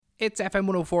It's FM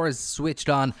 104's Switched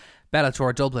On.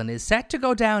 Bellator Dublin is set to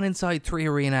go down inside 3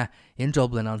 Arena in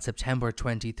Dublin on September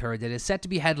 23rd. It is set to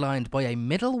be headlined by a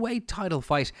middleweight title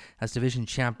fight as division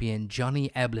champion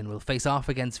Johnny Eblin will face off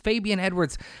against Fabian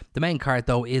Edwards. The main card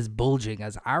though is bulging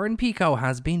as Aaron Pico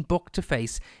has been booked to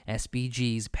face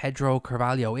SBG's Pedro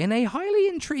Carvalho in a highly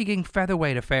intriguing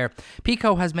featherweight affair.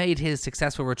 Pico has made his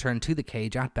successful return to the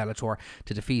cage at Bellator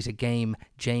to defeat a game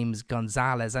James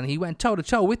Gonzalez, and he went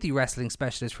toe-to-toe with the wrestling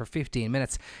specialist for 15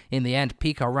 minutes. In the end,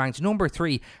 Pico, ranked number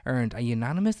 3, earned a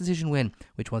unanimous decision win,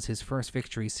 which was his first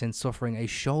victory since suffering a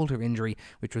shoulder injury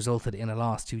which resulted in a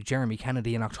loss to Jeremy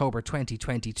Kennedy in October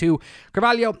 2022.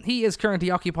 Carvalho, he is currently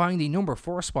occupying the number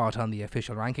 4 spot on the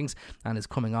official rankings and is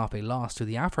coming off a loss to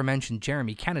the aforementioned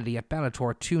Jeremy Kennedy at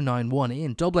Bellator 291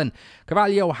 in Dublin.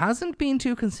 Carvalho hasn't been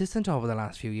too consistent over the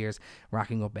last few years,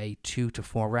 racking up a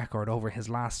 2-4 record over his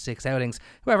last 6 outings.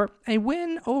 However, a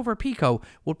win over Pico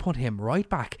would put him right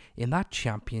back in that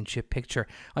championship picture.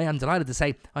 I am delighted to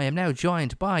say I am now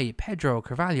joined by Pedro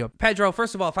Carvalho. Pedro,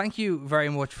 first of all, thank you very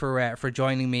much for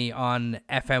joining me on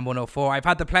FM 104. I've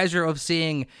had the pleasure of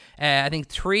seeing, I think,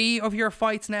 3 of your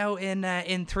fights now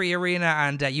in 3 Arena,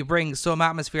 and you bring some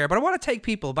atmosphere. But I want to take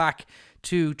people back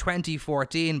to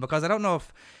 2014 because I don't know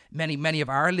if many of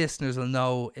our listeners will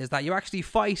know is that you actually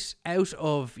fight out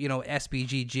of,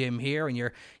 SBG gym here, and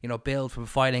you're, billed from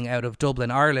fighting out of Dublin,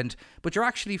 Ireland, but you're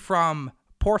actually from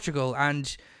Portugal.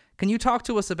 And can you talk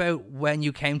to us about when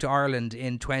you came to Ireland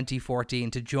in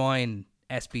 2014 to join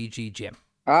SBG gym?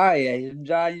 Yeah,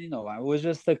 I was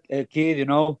just a kid,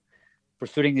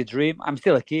 pursuing a dream. I'm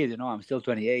still a kid, I'm still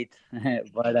 28,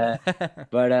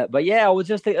 but yeah, I was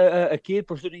just a kid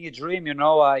pursuing a dream.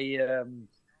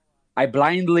 I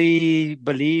blindly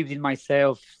believed in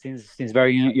myself since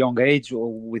very young age,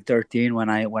 with 13 when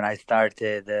I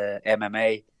started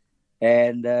MMA,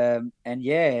 and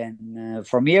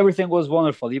for me everything was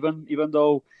wonderful. Even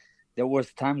though there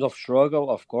was times of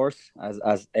struggle, of course,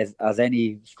 as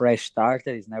any fresh starter,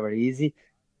 it's never easy.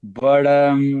 But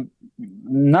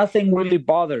nothing really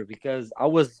bothered because I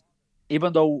was,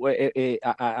 even though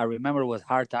I remember it was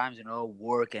hard times,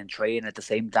 work and train at the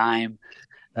same time.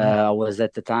 I was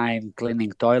at the time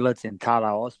cleaning toilets in Tala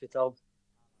Hospital.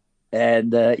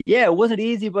 And it wasn't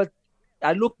easy, but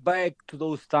I look back to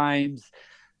those times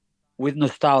with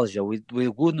nostalgia, with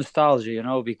good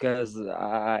nostalgia, because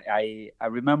I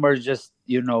remember just,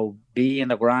 being in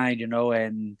the grind,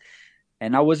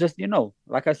 and I was just,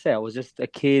 like I said, I was just a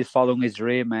kid following his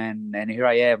dream, and here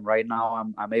I am right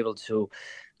now. I'm able to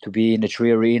be in the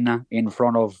 3 Arena in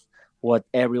front of what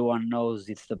everyone knows.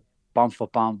 It's the pound for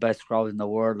pound best crowd in the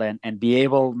world, and be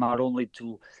able not only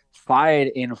to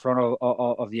fight in front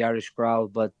of the Irish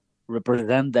crowd, but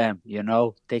represent them,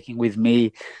 taking with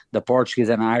me the Portuguese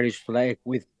and Irish flag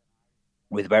with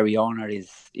very honor is,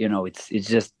 it's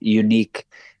just unique.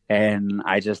 And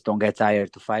I just don't get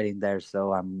tired to fighting there.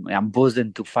 So I'm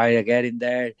buzzing to fight again in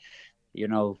there,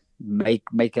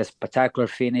 make a spectacular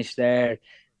finish there,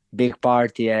 big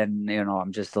party, and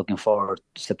I'm just looking forward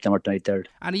to September 23rd.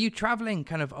 And are you traveling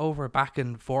kind of over back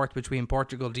and forth between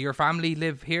Portugal? Do your family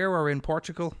live here or in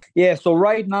Portugal? Yeah, so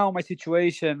right now my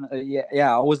situation,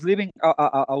 I was living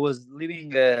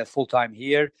full time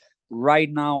here. Right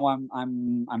now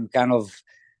I'm kind of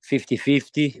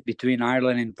 50-50 between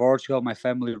Ireland and Portugal. My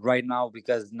family right now,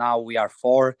 because now we are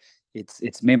 4.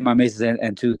 It's me, my missus,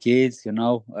 and 2 kids.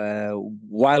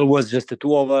 While it was just the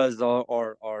 2 of us,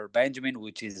 or Benjamin,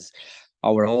 which is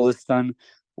our oldest son,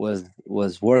 was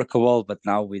workable. But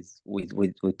now with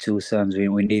 2 sons,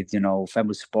 we need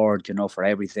family support, for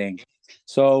everything.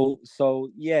 So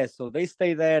they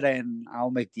stay there, and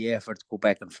I'll make the effort to go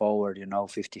back and forward,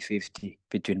 50-50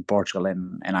 between Portugal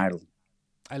and Ireland.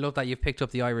 I love that you've picked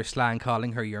up the Irish slang,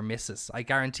 calling her your missus. I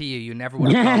guarantee you never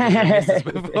would have called her your missus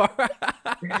before.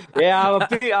 Yeah, I'll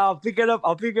pick it up.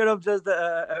 I'll pick it up just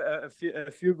a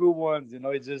few good ones.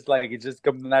 It just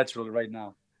comes natural right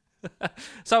now.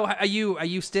 So are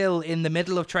you still in the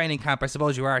middle of training camp? I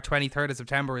suppose you are. 23rd of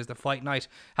September is the fight night.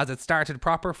 Has it started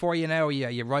proper for you now? Are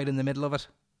you right in the middle of it?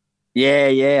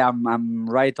 Yeah. I'm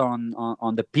right on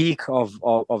the peak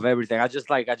of everything. I just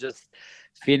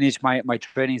finished my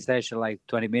training session like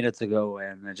 20 minutes ago,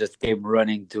 and I just came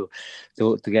running to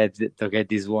get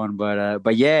this one.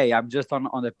 But yeah, I'm just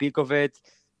on the peak of it.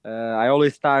 I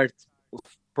always start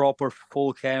proper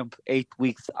full camp 8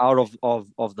 weeks out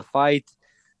of the fight.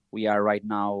 We are right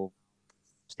now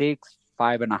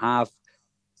 5.5.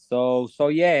 So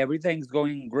yeah, everything's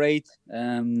going great.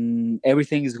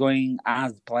 Everything is going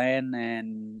as planned,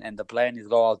 and the plan is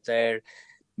go out there,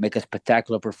 make a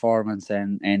spectacular performance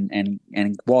and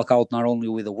walk out not only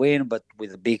with a win but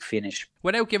with a big finish.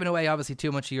 Without giving away obviously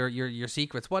too much of your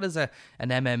secrets, what is an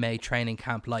MMA training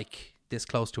camp like this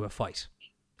close to a fight?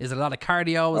 Is it a lot of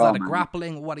cardio? Is that a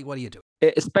grappling? What do you do?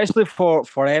 Especially for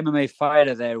MMA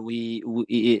fighter, there we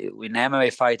in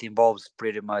MMA fight involves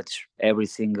pretty much every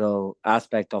single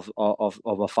aspect of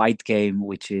a fight game,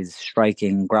 which is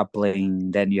striking,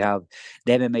 grappling. Then you have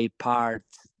the MMA part,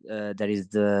 that is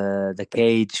the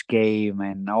cage game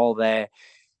and all that.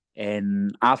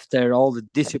 And after all the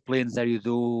disciplines that you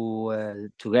do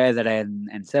together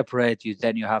and separate, you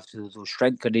have to do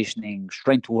strength conditioning,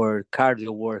 strength work,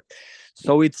 cardio work.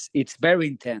 So it's very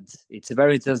intense. It's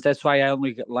very intense. That's why I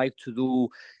only like to do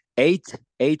eight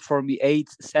for me. 8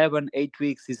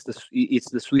 weeks is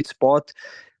the sweet spot,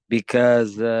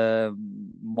 because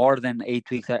more than 8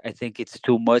 weeks, I think it's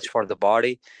too much for the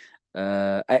body.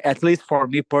 At least for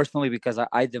me personally, because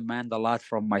I demand a lot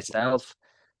from myself.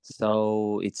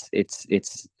 So it's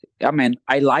I mean,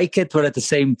 I like it, but at the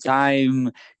same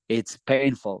time it's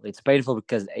painful. It's painful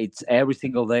because it's every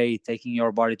single day taking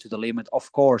your body to the limit.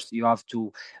 Of course you have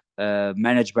to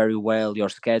manage very well your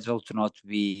schedule to not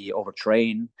be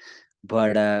overtrained,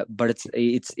 but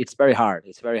it's very hard.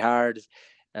 It's very hard.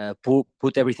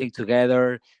 Put everything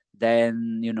together.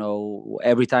 Then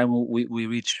every time we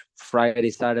reach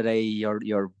Friday, Saturday,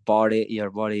 your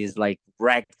body is like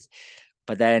wrecked.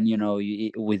 But then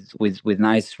with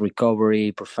nice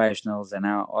recovery professionals and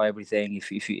everything,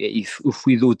 if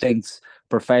we do things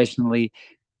professionally,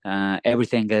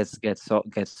 everything gets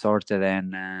sorted.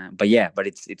 And but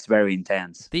it's very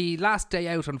intense. The last day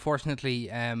out, unfortunately,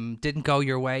 didn't go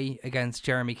your way against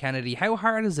Jeremy Kennedy. How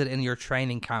hard is it in your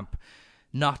training camp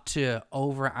not to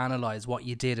overanalyze what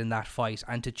you did in that fight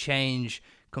and to change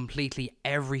completely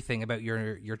everything about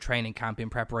your training camp in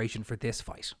preparation for this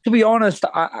fight? To be honest,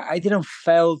 I didn't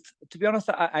felt. To be honest,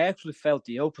 I actually felt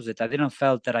the opposite. I didn't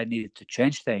felt that I needed to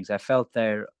change things. I felt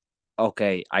there.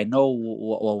 Okay, I know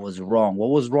what was wrong. What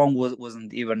was wrong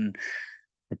wasn't even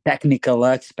the technical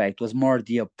aspect. Was more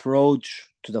the approach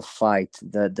to the fight,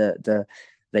 the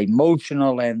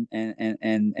emotional and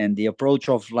the approach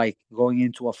of like going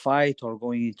into a fight or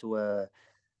going into a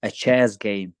chess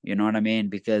game. You know what I mean?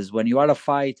 Because when you are a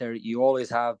fighter, you always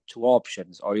have two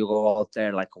options: or you go out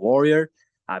there like a warrior,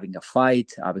 having a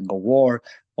fight, having a war,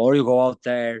 or you go out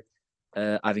there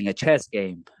having a chess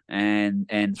game.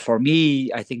 And for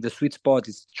me, I think the sweet spot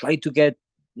is try to get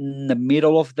in the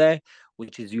middle of that,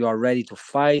 which is you are ready to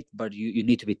fight, but you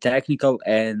need to be technical.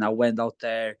 And I went out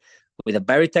there with a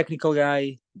very technical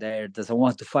guy that doesn't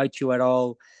want to fight you at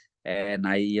all. And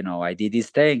I did this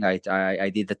thing. I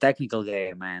did the technical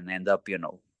game and end up,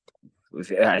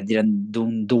 I didn't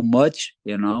do much,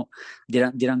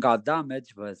 didn't got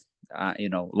damage, but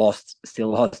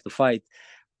still lost the fight.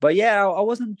 But yeah, I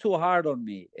wasn't too hard on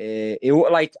me.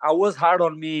 I was hard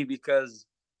on me because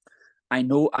I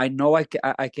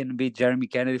can beat Jeremy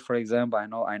Kennedy, for example.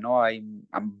 I know I'm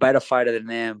a better fighter than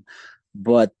him,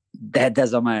 but that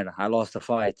doesn't matter. I lost the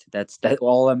fight. That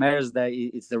all that matters. That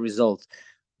it's the result.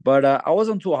 But I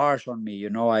wasn't too harsh on me.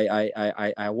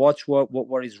 I watch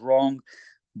what is wrong,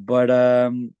 but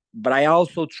I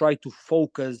also try to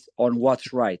focus on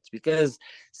what's right, because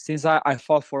since I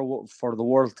fought for the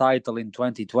world title in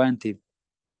 2020.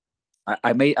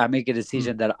 I make a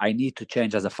decision that I need to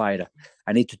change as a fighter.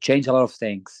 I need to change a lot of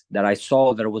things that I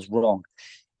saw that was wrong,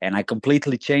 and I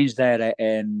completely changed that.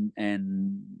 And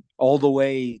all the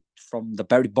way from the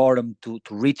very bottom to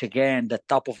reach again the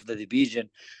top of the division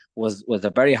was a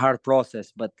very hard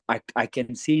process. But I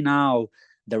can see now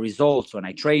the results when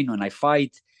I train, when I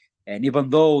fight, and even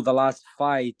though the last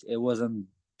fight it wasn't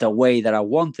the way that I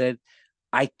wanted,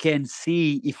 I can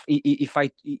see if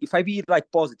I be like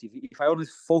positive, if I only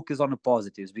focus on the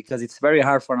positives, because it's very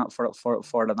hard for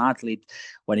an athlete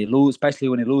when he lose, especially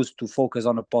when he lose, to focus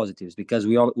on the positives, because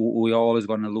we always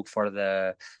going to look for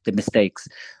the mistakes.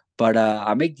 But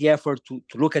I make the effort to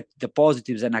look at the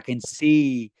positives, and I can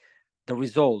see the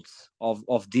results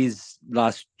of these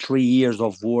last 3 years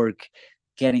of work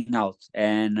getting out.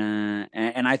 And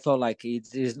I thought like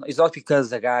it's not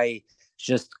because the guy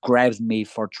just grabs me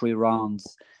for 3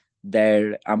 rounds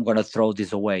there I'm gonna throw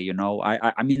this away.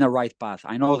 I'm in the right path.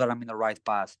 I know that I'm in the right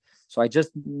path, so I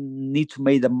just need to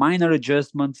make the minor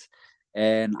adjustments,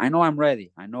 and I know I'm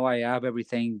ready. I know I have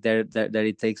everything that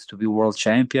it takes to be world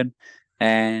champion.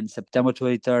 And September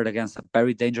 23rd against a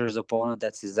very dangerous opponent,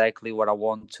 that's exactly what I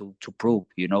want to prove.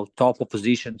 Top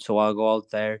opposition, so I'll go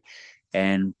out there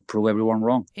and prove everyone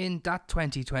wrong. In that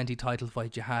 2020 title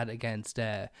fight you had against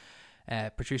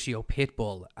Patricio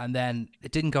Pitbull, and then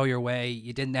it didn't go your way.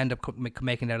 You didn't end up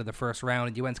making it out of the first round,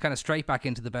 and you went kind of straight back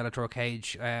into the Bellator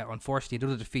cage. Unfortunately,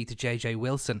 another defeat to JJ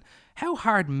Wilson. How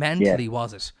hard mentally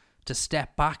was it to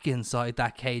step back inside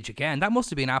that cage again? That must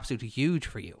have been absolutely huge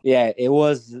for you. Yeah, it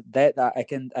was that. I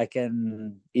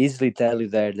can easily tell you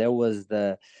that there was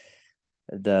the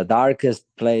darkest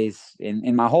place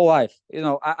in my whole life.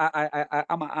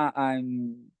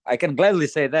 I can gladly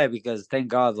say that, because thank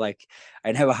God, like,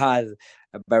 I never had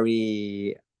a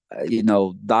very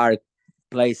dark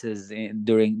places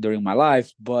during my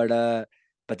life, but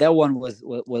that one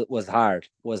was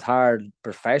hard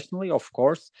professionally, of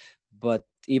course, but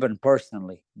even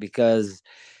personally, because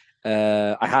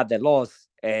I had that loss,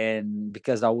 and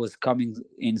because I was coming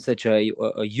in such a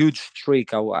huge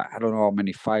streak. I don't know how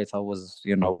many fights I was,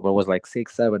 it was like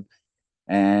 6, 7,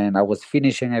 and I was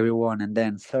finishing everyone, and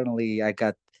then suddenly I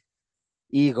got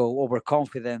ego,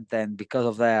 overconfident, and because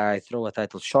of that, I throw a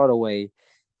title shot away.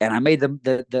 And I made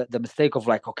the mistake of,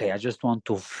 like, okay, I just want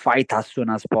to fight as soon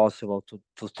as possible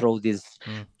to throw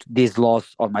this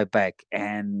loss on my back,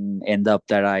 and end up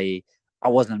that I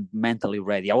wasn't mentally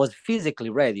ready. I was physically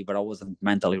ready, but I wasn't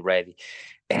mentally ready,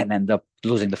 and end up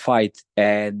losing the fight.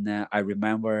 And I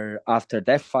remember after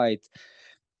that fight,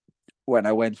 when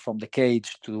I went from the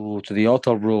cage to the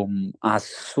hotel room, as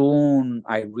soon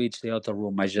I reached the hotel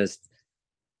room, I just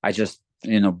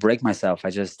break myself.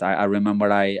 I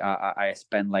remember I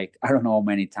spent, like, I don't know how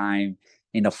many time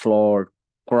in the floor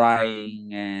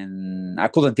crying, and I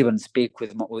couldn't even speak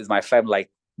with my family,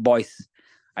 like, boys.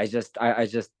 I just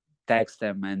text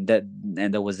them, and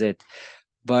that was it.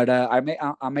 But I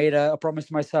made a promise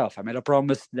to myself. I made a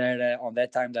promise that on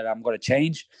that time, that I'm gonna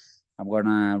change. I'm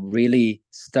gonna really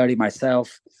study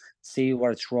myself, see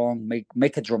what's wrong,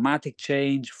 make a dramatic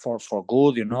change for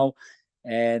good,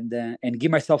 and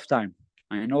give myself time.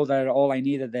 I know that all I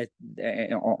needed that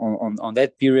on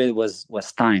that period was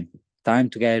time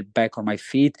to get back on my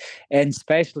feet, and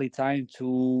especially time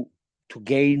to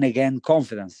gain again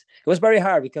confidence. It was very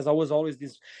hard, because I was always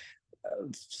this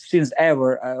since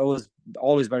ever. I was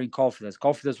always very confident.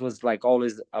 Confidence was, like,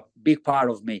 always a big part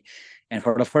of me, and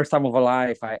for the first time of my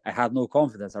life, I had no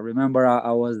confidence. I remember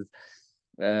I was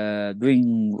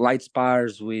doing light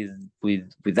spars with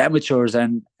amateurs,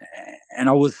 and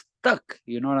I was stuck.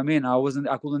 You know what I mean?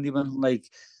 I couldn't even, like,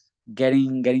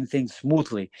 getting things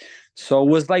smoothly. So it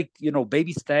was like,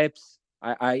 baby steps.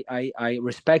 I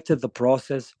respected the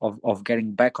process of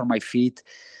getting back on my feet,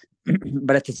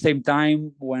 but at the same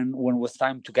time, when it was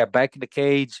time to get back in the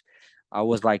cage, I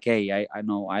was like, hey, I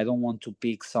know I don't want to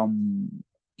pick some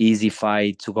easy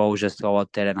fight to go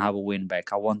out there and have a win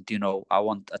back. I want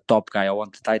a top guy. I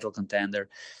want a title contender.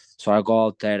 So I go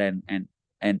out there, and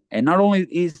not only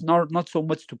is not so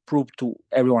much to prove to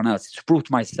everyone else, it's to prove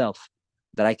to myself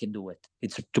that I can do it.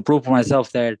 It's to prove to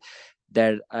myself that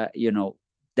their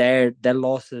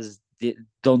losses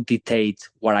don't dictate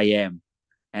what I am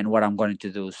and what I'm going to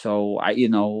do. So at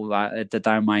the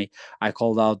time, I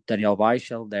called out Daniel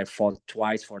Weichel. They fought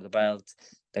twice for the belt.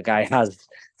 The guy has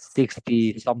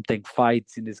 60 something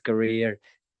fights in his career,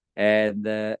 and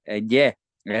yeah,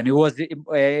 and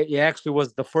it actually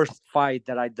was the first fight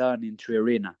that I done in Tree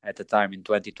Arena at the time in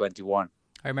 2021.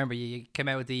 I remember you came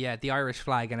out with the Irish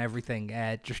flag and everything,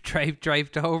 just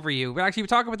draped over you. But actually, we'll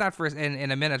talk about that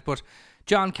in a minute. But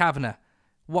John Kavanagh,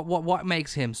 what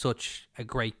makes him such a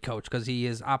great coach? Because he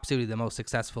is absolutely the most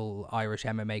successful Irish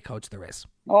MMA coach there is.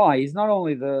 Oh, he's not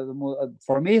only the most,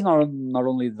 for me, he's not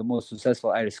only the most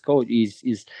successful Irish coach.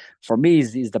 He's for me,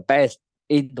 he's the best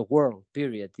in the world.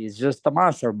 Period. He's just a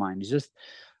mastermind. He just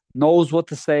knows what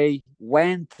to say,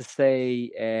 when to say,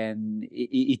 and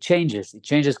it changes. It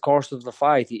changes course of the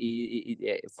fight.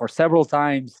 For several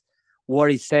times,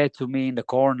 what he said to me in the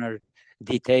corner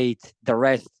dictate the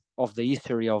rest of the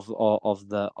history of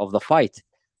the fight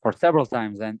for several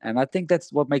times, and I think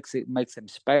that's what makes him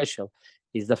special,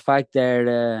 is the fact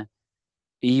that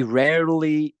he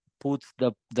rarely puts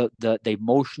the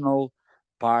emotional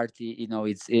part.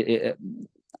 It's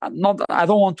not. I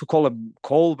don't want to call him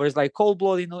cold, but it's like cold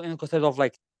blood, instead of,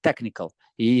 like, technical.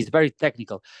 He's very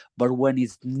technical, but when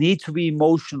it needs to be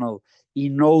emotional, he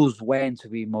knows when to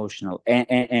be emotional,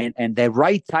 and the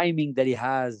right timing that he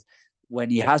has when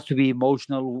he has to be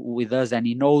emotional with us, and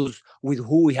he knows with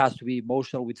who he has to be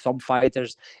emotional. With some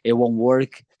fighters, it won't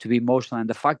work to be emotional, and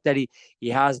the fact that he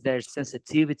has their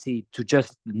sensitivity to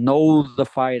just know the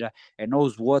fighter and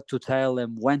knows what to tell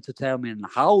him, when to tell him, and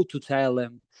how to tell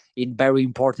him in very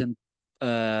important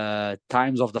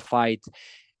times of the fight.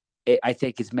 I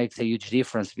think it makes a huge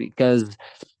difference, because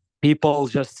people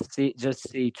just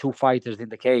see two fighters in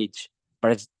the cage,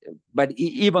 But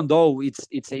even though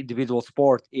it's an individual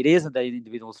sport, it isn't an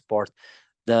individual sport.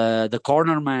 The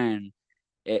corner man,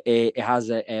 it has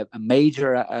a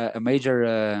major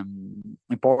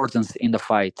importance in the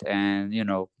fight. And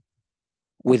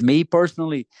with me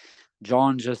personally,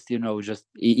 John just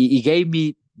he gave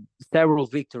me several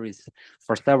victories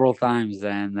for several times.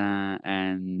 And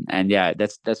yeah,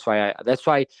 that's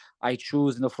why I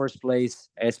choose in the first place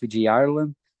SPG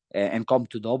Ireland, and come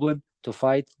to Dublin to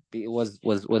fight. It was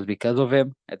because of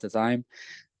him at the time.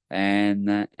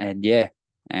 And yeah,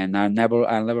 and I'll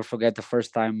never forget the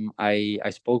first time I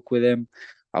spoke with him.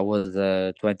 I was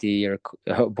a 20-year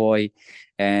boy,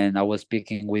 and I was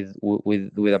speaking with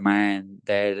a man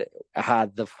that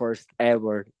had the first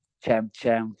ever champ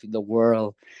in the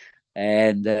world.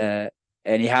 And uh,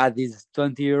 and he had this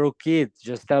 20-year-old kid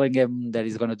just telling him that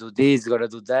he's gonna do this, he's gonna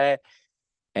do that.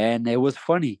 And it was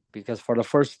funny because for the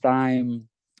first time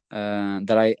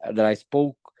that I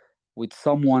spoke with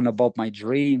someone about my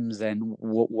dreams and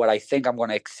what I think I'm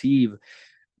gonna achieve,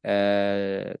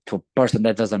 to a person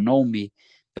that doesn't know me.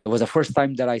 It was the first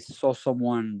time that I saw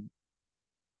someone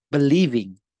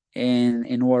believing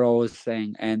in what I was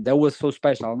saying, and that was so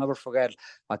special. I'll never forget.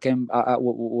 When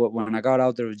I got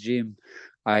out of the gym,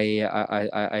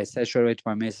 I said straight away to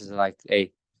my missus, like,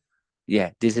 "Hey,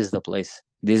 yeah, this is the place.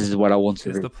 This is what I want to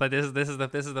This is do." the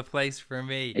this is the place for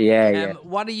me. Yeah, yeah.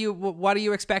 What are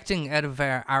you expecting out of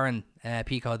Aaron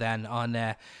Pico then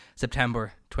on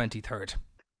September 23rd?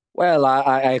 Well,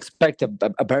 I expect a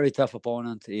very tough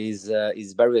opponent. He's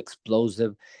very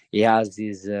explosive. He has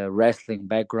his wrestling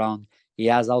background. He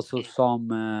has also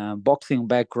some boxing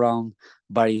background,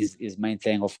 but his main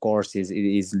thing, of course, is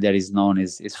that is known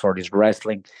is for his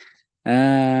wrestling.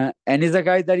 And he's a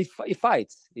guy that he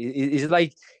fights. He's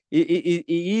like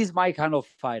he is my kind of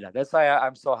fighter. That's why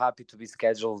I'm so happy to be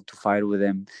scheduled to fight with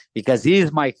him, because he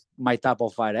is my type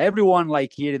of fighter. Everyone,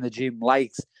 like, here in the gym,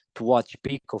 likes to watch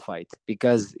Pico fight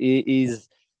because he is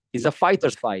a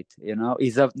fighter's fight.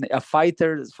 He's a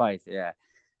fighter's fight. Yeah.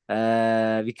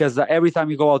 Because every time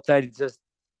you go out there,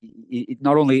 it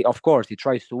not only, of course, he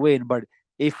tries to win, but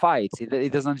he fights. He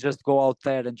doesn't just go out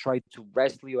there and try to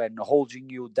wrestle you and holding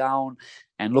you down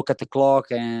and look at the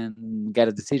clock and get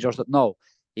a decision or something. No,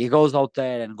 he goes out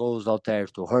there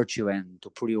to hurt you and to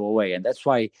put you away. And that's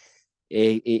why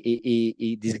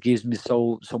this gives me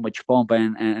so much pump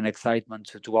and excitement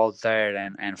to go out there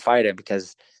and fight him,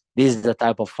 because this is the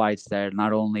type of fights that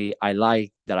not only I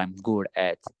like, that I'm good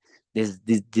at. This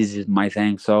is my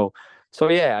thing. So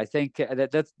yeah, I think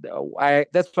that's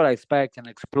what I expect: an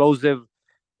explosive,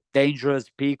 dangerous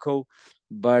Pico.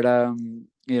 But I've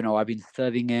been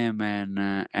studying him,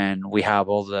 and we have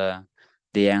all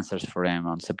the answers for him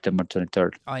on September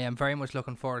 23rd. I am very much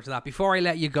looking forward to that. Before I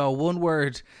let you go, one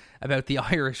word about the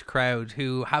Irish crowd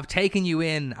who have taken you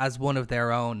in as one of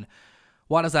their own.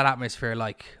 What is that atmosphere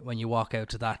like when you walk out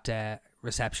to that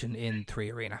reception in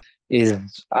Three Arena? Is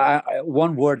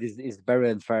One word is very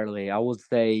unfairly. I would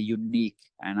say unique,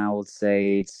 and I would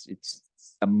say it's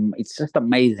just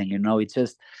amazing. It's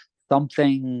just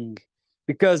something,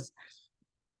 because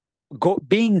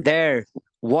being there,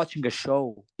 watching a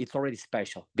show, it's already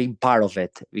special. Being part of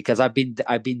it, because I've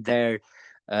been there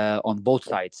on both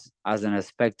sides, as a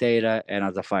spectator and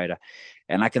as a fighter,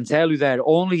 and I can tell you that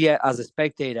only as a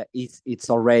spectator, it's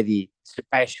already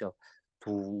special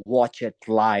to watch it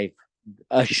live,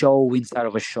 a show inside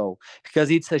of a show, because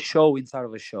it's a show inside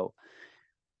of a show.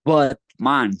 But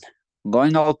man,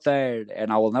 going out there,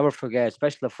 and I will never forget,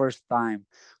 especially the first time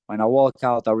when I walked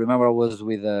out. I remember I was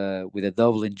with a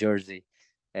Dublin jersey,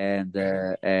 and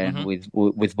Mm-hmm.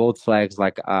 with both flags,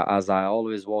 like, as I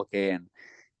always walk in,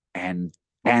 and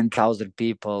 10,000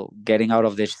 people getting out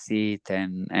of their seat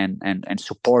and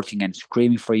supporting and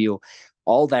screaming for you.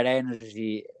 All that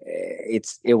energy,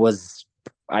 it's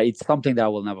something that I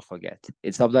will never forget.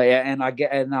 It's something, and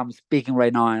I'm speaking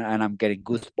right now, and I'm getting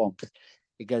goosebumps,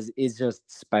 because it's just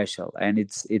special, and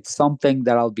it's something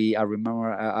that I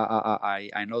remember.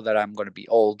 I know that I'm gonna be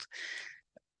old,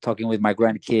 talking with my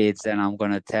grandkids, and I'm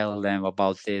gonna tell them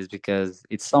about this, because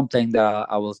it's something that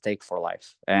I will take for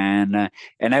life. And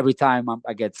every time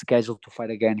I get scheduled to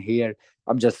fight again here,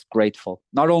 I'm just grateful.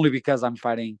 Not only because I'm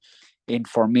fighting in,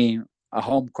 for me, a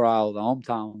home crowd, a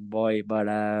hometown boy, but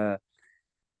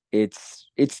it's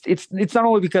not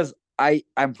only because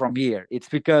I'm from here. It's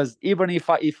because even if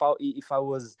I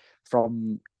was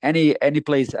from any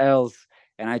place else,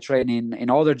 and I train in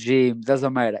other gym,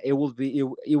 doesn't matter. It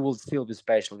will still be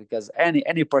special, because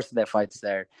any person that fights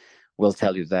there will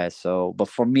tell you that. So, but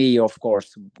for me, of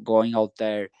course, going out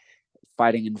there,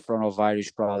 fighting in front of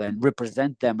Irish crowd and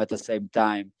represent them at the same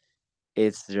time,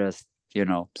 it's just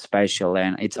special,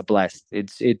 and it's a blast.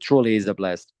 It truly is a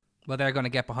blast. Well, they're going to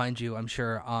get behind you, I'm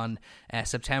sure, on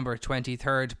September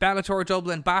 23rd. Bellator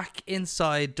Dublin, back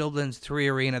inside Dublin's 3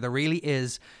 Arena. There really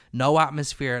is no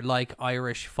atmosphere like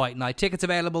Irish Fight Night. Tickets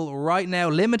available right now.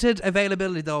 Limited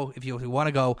availability, though, if you want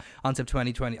to go on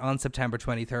September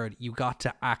 23rd. You got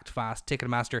to act fast.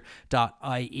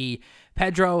 Ticketmaster.ie.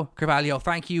 Pedro, Carvalho,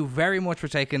 thank you very much for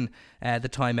taking the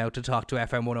time out to talk to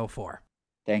FM 104.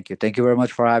 Thank you. Thank you very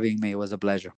much for having me. It was a pleasure.